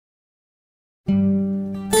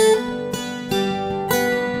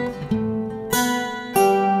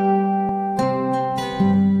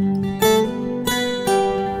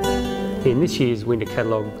this year's winter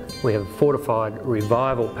catalogue we have a fortified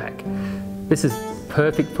revival pack. This is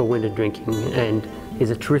perfect for winter drinking and is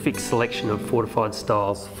a terrific selection of fortified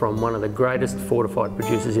styles from one of the greatest fortified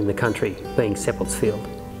producers in the country, being Selectors.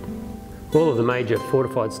 All of the major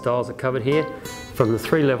fortified styles are covered here, from the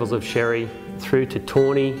 3 levels of sherry through to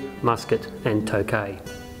tawny, muscat and tokay.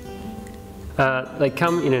 They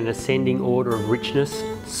come in an ascending order of richness,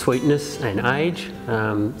 sweetness and age,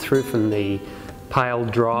 through from the pale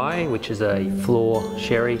dry, which is a floor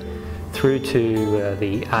sherry, through to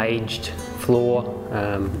the aged floor,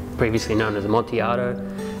 previously known as Amontillado,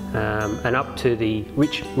 and up to the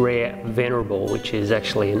rich, rare, venerable, which is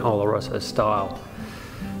actually an Oloroso style.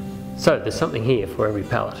 So there's something here for every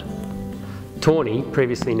palate. Tawny,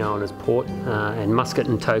 previously known as port, and muscat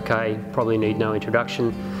and tokay probably need no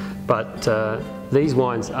introduction, but these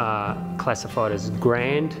wines are classified as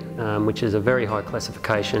grand, which is a very high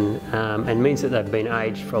classification and means that they've been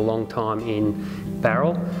aged for a long time in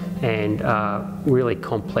barrel and are really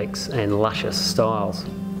complex and luscious styles.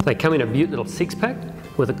 They come in a beaut little 6-pack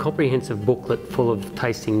with a comprehensive booklet full of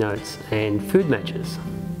tasting notes and food matches.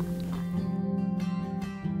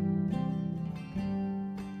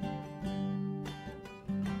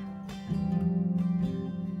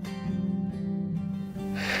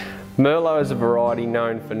 Merlot is a variety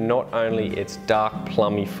known for not only its dark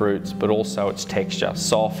plummy fruits but also its texture,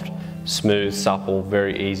 soft, smooth, supple,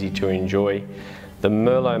 very easy to enjoy. The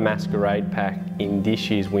Merlot Masquerade pack in this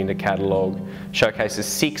year's winter catalogue showcases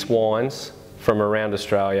 6 wines from around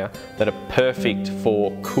Australia that are perfect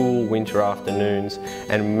for cool winter afternoons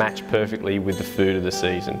and match perfectly with the food of the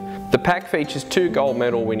season. The pack features 2 gold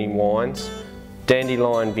medal winning wines,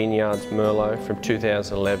 Dandelion Vineyards Merlot from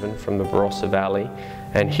 2011 from the Barossa Valley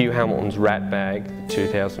and Hugh Hamilton's Rat Bag, the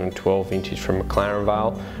 2012 vintage from McLaren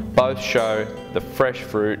Vale. Both show the fresh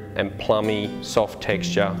fruit and plummy, soft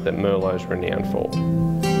texture that Merlot is renowned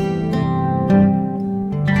for.